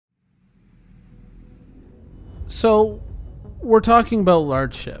So we're talking about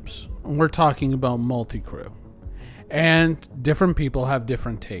large ships. We're talking about multi-crew. And different people have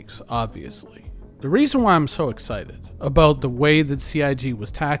different takes, obviously. The reason why I'm so excited about the way that CIG was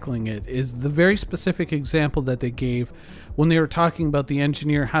tackling it is the very specific example that they gave when they were talking about the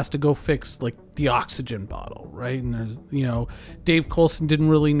engineer has to go fix like the oxygen bottle, right? And there's, Dave Coulson didn't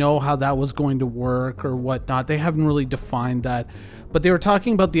really know how that was going to work or whatnot. They haven't really defined that, but they were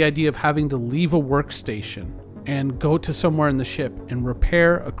talking about the idea of having to leave a workstation and go to somewhere in the ship and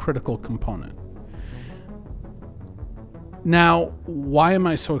repair a critical component. Now, why am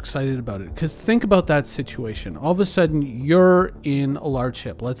I so excited about it? Because think about that situation. All of a sudden, you're in a large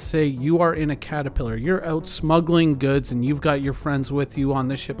ship. Let's say you are in a Caterpillar. You're out smuggling goods and you've got your friends with you on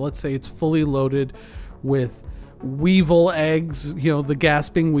the ship. Let's say it's fully loaded with weevil eggs, the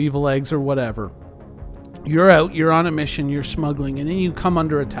gasping weevil eggs or whatever. You're out, you're on a mission, you're smuggling, and then you come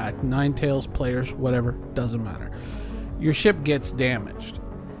under attack. Nine Tails, players, whatever, doesn't matter. Your ship gets damaged.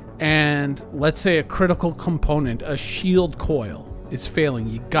 And let's say a critical component, a shield coil, is failing.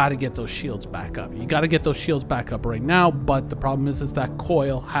 You got to get those shields back up. You got to get those shields back up right now, but the problem is that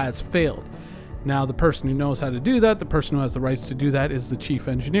coil has failed. Now, the person who knows how to do that, the person who has the rights to do that is the chief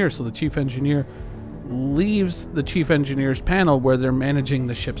engineer. So the chief engineer leaves the chief engineer's panel where they're managing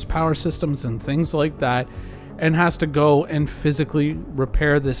the ship's power systems and things like that, and has to go and physically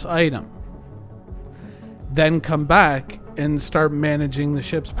repair this item. Then come back and start managing the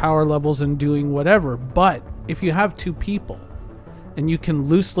ship's power levels and doing whatever. But if you have two people and you can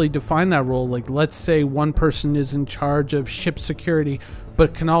loosely define that role, like let's say one person is in charge of ship security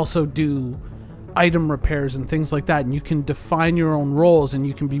but can also do item repairs and things like that, and you can define your own roles and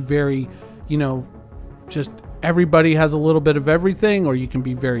you can be very, just everybody has a little bit of everything, or you can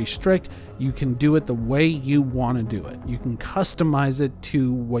be very strict. You can do it the way you want to do it. You can customize it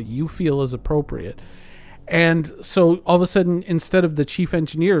to what you feel is appropriate. And so all of a sudden, instead of the chief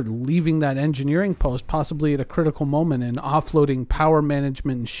engineer leaving that engineering post, possibly at a critical moment, and offloading power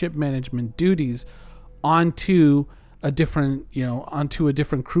management and ship management duties onto a different, onto a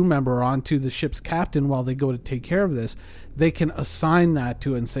different crew member or onto the ship's captain while they go to take care of this, they can assign that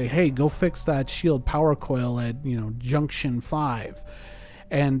to it and say, hey, go fix that shield power coil at, junction 5.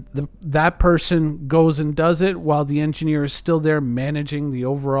 And that person goes and does it while the engineer is still there managing the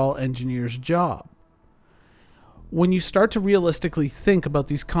overall engineer's job. When you start to realistically think about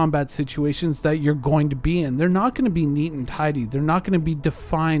these combat situations that you're going to be in, they're not going to be neat and tidy. They're not going to be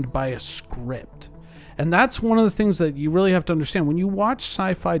defined by a script. And that's one of the things that you really have to understand. When you watch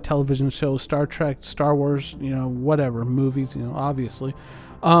sci-fi television shows, Star Trek, Star Wars, whatever, movies, obviously,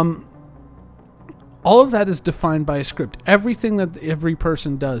 all of that is defined by a script. Everything that every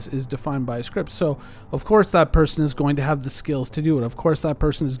person does is defined by a script. So, of course, that person is going to have the skills to do it. Of course, that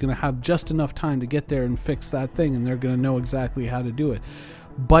person is going to have just enough time to get there and fix that thing, and they're going to know exactly how to do it.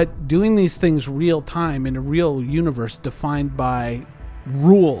 But doing these things real time in a real universe defined by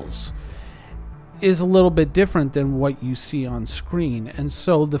rules is a little bit different than what you see on screen. And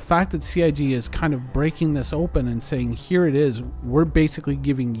so the fact that CIG is kind of breaking this open and saying, here it is, we're basically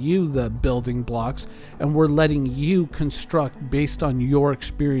giving you the building blocks and we're letting you construct based on your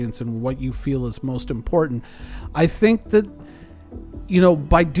experience and what you feel is most important. I think that,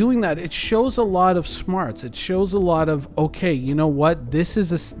 by doing that, it shows a lot of smarts. It shows a lot of, okay, you know what, this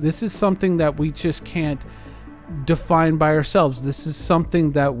is something that we just can't define by ourselves. This is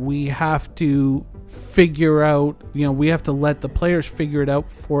something that we have to figure out. We have to let the players figure it out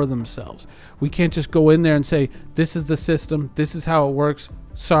for themselves. We can't just go in there and say, this is the system, this is how it works,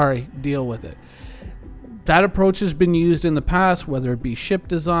 sorry, deal with it. That approach has been used in the past, whether it be ship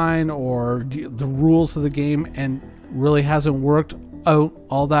design or the rules of the game, and really hasn't worked out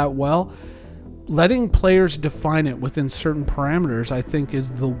all that well. Letting players define it within certain parameters, I think,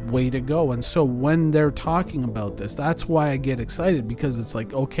 is the way to go. And so when they're talking about this, that's why I get excited, because it's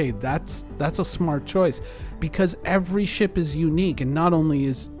like, okay, that's a smart choice, because every ship is unique, and not only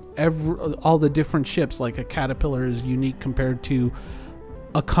is all the different ships, like a Caterpillar is unique compared to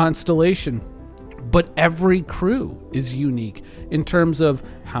a Constellation, but every crew is unique in terms of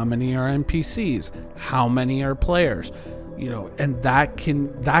how many are NPCs, how many are players. And that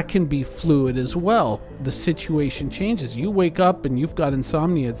can be fluid as well. The situation changes. You wake up and you've got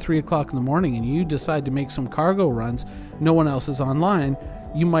insomnia at 3 o'clock in the morning and you decide to make some cargo runs. No one else is online.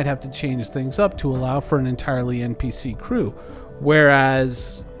 You might have to change things up to allow for an entirely NPC crew.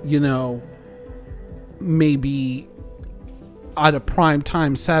 Whereas, maybe at a prime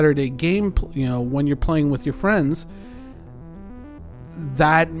time Saturday game, when you're playing with your friends,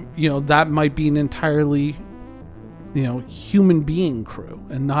 that might be an entirely human being crew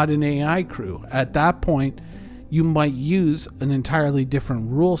and not an AI crew. At that point, you might use an entirely different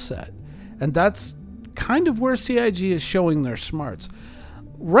rule set. And that's kind of where CIG is showing their smarts.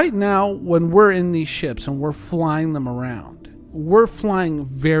 Right now, when we're in these ships and we're flying them around, we're flying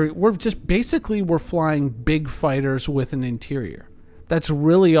big fighters with an interior. That's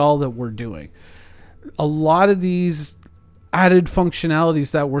really all that we're doing. A lot of these added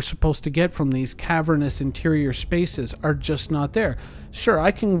functionalities that we're supposed to get from these cavernous interior spaces are just not there. Sure,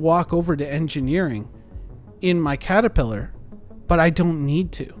 I can walk over to engineering in my Caterpillar, but I don't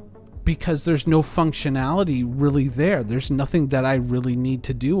need to, because there's no functionality really there. There's nothing that I really need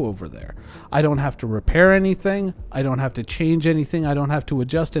to do over there. I don't have to repair anything. I don't have to change anything. I don't have to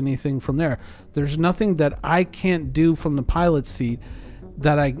adjust anything from there. There's nothing that I can't do from the pilot seat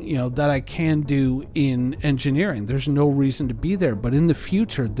that I can do in engineering. There's no reason to be there, but in the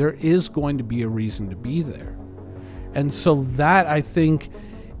future there is going to be a reason to be there. And so that, I think,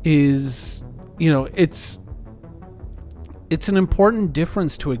 is, it's an important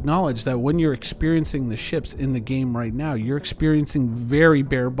difference to acknowledge, that when you're experiencing the ships in the game right now, you're experiencing very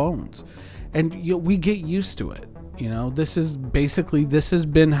bare bones, and we get used to it. This has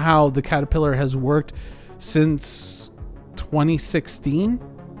been how the Caterpillar has worked since 2016,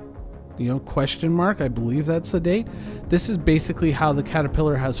 question mark, I believe that's the date. This is basically how the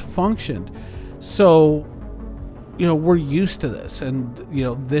Caterpillar has functioned. So, we're used to this, and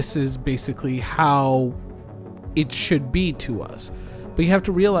this is basically how it should be to us. But you have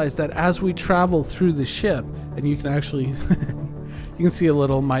to realize that as we travel through the ship, and you can actually you can see a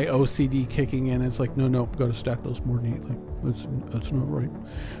little my OCD kicking in. It's like, no, gotta stack those more neatly. That's not right.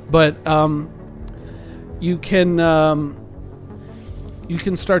 But you can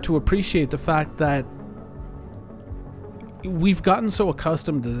start to appreciate the fact that we've gotten so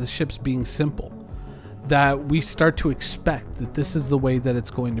accustomed to the ships being simple that we start to expect that this is the way that it's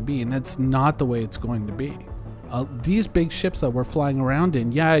going to be, and it's not the way it's going to be. These big ships that we're flying around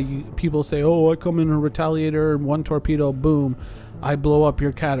in, people say, oh, I come in a Retaliator and one torpedo, boom, I blow up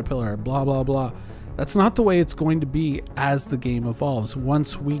your Caterpillar, blah, blah, blah. That's not the way it's going to be as the game evolves.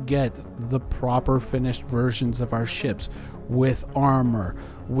 Once we get the proper finished versions of our ships with armor,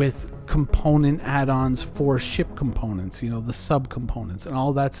 with component add-ons for ship components, the subcomponents and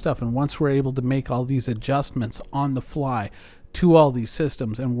all that stuff. And once we're able to make all these adjustments on the fly to all these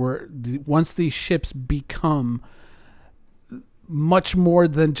systems, and once these ships become much more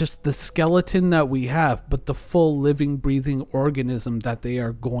than just the skeleton that we have, but the full living, breathing organism that they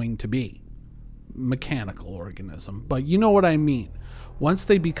are going to be. Mechanical organism, but you know what I mean. Once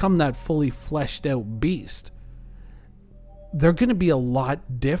they become that fully fleshed out beast, they're going to be a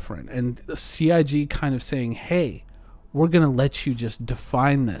lot different. And CIG kind of saying, hey, we're going to let you just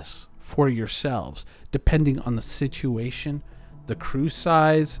define this for yourselves, depending on the situation, the crew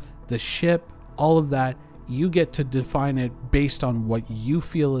size, the ship, all of that. You get to define it based on what you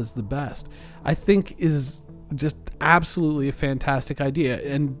feel is the best. I think is just absolutely a fantastic idea.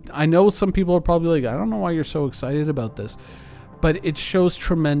 And I know some people are probably like, I don't know why you're so excited about this, but it shows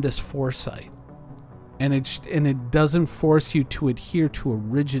tremendous foresight. And it doesn't force you to adhere to a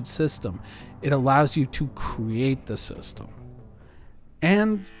rigid system. It allows you to create the system.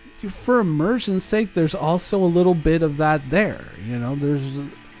 And for immersion's sake, there's also a little bit of that there. There's,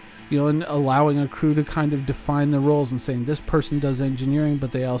 and allowing a crew to kind of define the roles and saying this person does engineering,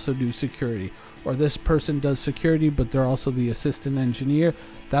 but they also do security. Or this person does security, but they're also the assistant engineer.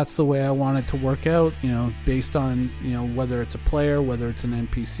 That's the way I want it to work out, based on, whether it's a player, whether it's an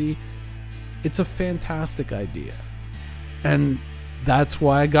NPC. It's a fantastic idea. And that's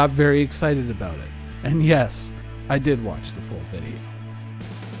why I got very excited about it. And yes, I did watch the full video.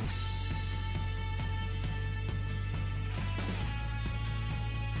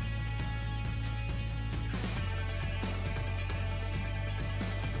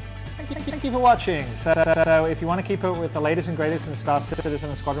 Thank you for watching. So if you want to keep up with the latest and greatest in Star Citizen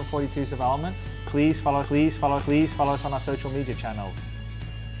and Squadron 42's development, please follow us on our social media channels.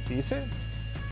 See you soon.